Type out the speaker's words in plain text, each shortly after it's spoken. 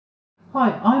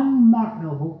Hi, I'm Mark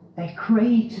Noble, a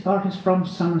creative artist from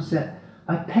Somerset.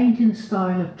 I paint in the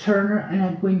style of Turner and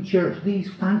Edwin Church,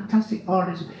 these fantastic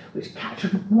artists which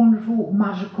captured wonderful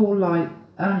magical light,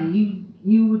 and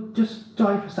you would just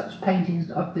die for such paintings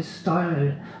of this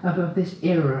style, of this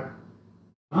era.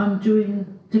 I'm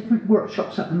doing different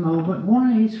workshops at the moment.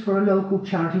 One is for a local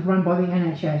charity run by the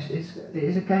NHS.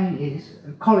 It's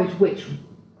a college which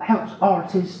helps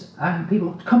artists and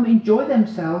people to come enjoy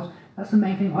themselves. That's the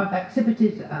main thing. I've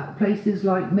exhibited at places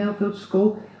like Millfield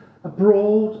School,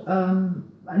 abroad,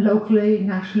 locally,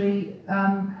 nationally.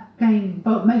 Again,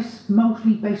 but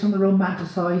mostly based on the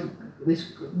romanticised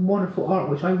this wonderful art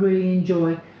which I really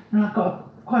enjoy. And I've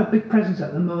got quite a big presence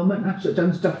at the moment. I've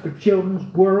done stuff for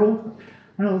Children's World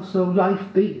and also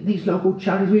Life Beat, these local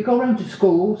charities. We go around to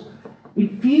schools,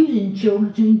 infusing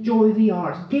children to enjoy the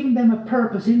arts, giving them a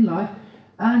purpose in life,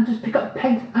 and just pick up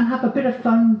paint and have a bit of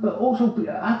fun, but also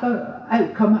have an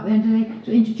outcome at the end of the day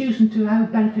to introduce them to how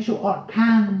beneficial art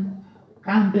can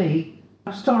be.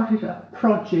 I started a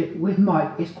project with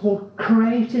Mike. It's called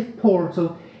Creative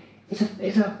Portal. It's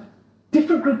a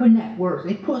different group of networks.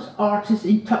 It puts artists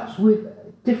in touch with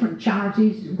different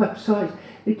charities, websites.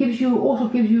 It also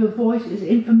gives you a voice. It's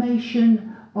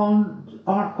information on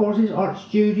art courses, art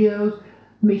studios,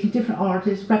 meeting different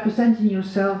artists, representing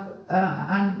yourself,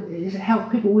 and it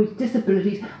helps people with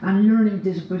disabilities and learning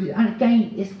disabilities. And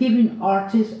again, it's giving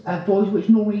artists a voice which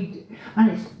normally, and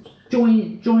it's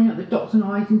joining up the dots and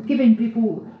I's and giving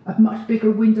people a much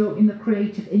bigger window in the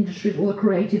creative industries or the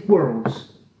creative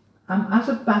worlds. As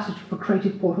ambassador for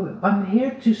Creative Portal, I'm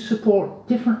here to support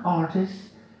different artists,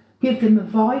 give them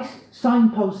advice,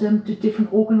 signpost them to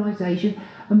different organisations,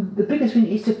 and the biggest thing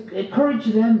is to encourage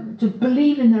them to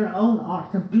believe in their own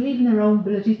art and believe in their own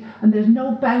abilities, and there's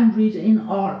no boundaries in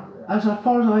art as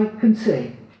far as I can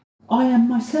see. I am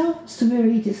myself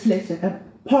severely dyslexic and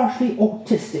partially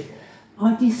autistic.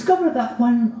 I discovered that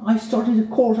when I started a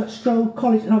course at Strode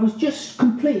College and I was just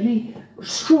completely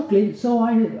struggling, so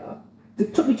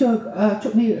it took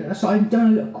me aside and done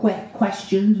a little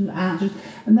questions and answers,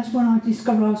 and that's when I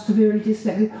discovered I was severely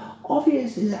dyslexic.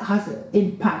 Obviously, it has an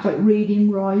impact like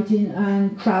reading, writing,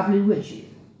 and travelling, which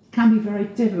can be very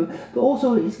difficult. But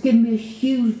also, it's given me a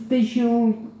huge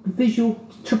visual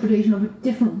interpretation of a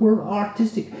different world,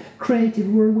 artistic, creative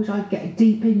world, which I get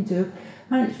deep into.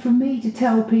 And it's for me to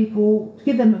tell people, to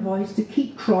give them advice, to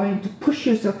keep trying, to push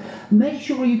yourself, make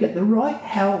sure you get the right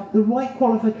help, the right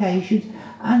qualifications,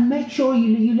 and make sure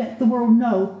you let the world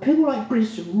know. People like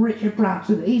Richard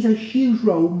Branson, he's a huge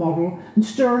role model, and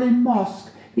Sterling Mosk,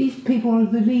 these people are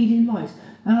the leading lights.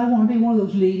 And I want to be one of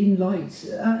those leading lights.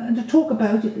 And to talk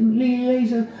about it,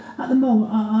 Laser, at the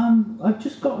moment, I've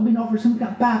just been offered something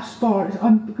at Bath Spa.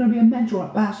 I'm going to be a mentor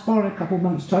at Bath Spa in a couple of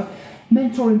months' time,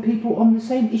 mentoring people on the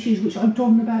same issues which I'm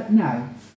talking about now.